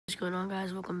going on,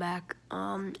 guys? Welcome back.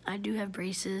 I do have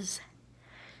braces,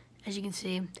 as you can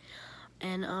see,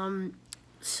 and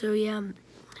so yeah,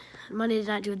 Monday did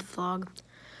not do the vlog.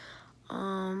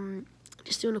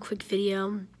 Just doing a quick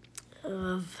video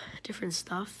of different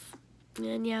stuff,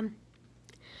 and yeah,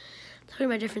 talking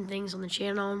about different things on the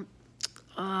channel.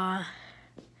 Yeah,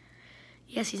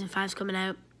 season 5's coming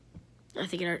out. I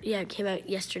think it came out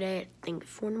yesterday. I think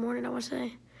 4 in the morning. I want to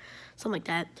say something like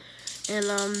that. And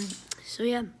so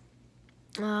yeah,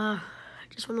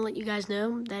 just want to let you guys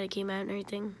know that it came out and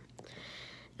everything.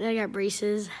 And I got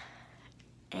braces,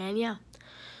 and yeah.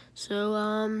 So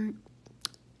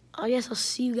I guess I'll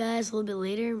see you guys a little bit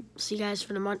later. See you guys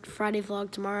for the Friday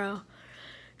vlog tomorrow.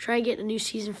 Try to get a new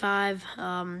season 5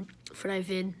 Fortnite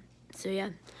vid. So yeah.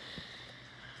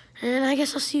 And I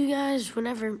guess I'll see you guys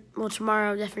whenever. Well,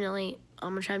 tomorrow, definitely.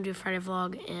 I'm going to try and do a Friday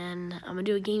vlog. And I'm going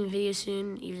to do a gaming video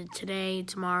soon. Either today,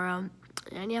 tomorrow.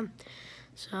 And yeah.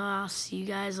 So I'll see you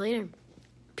guys later.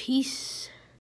 Peace.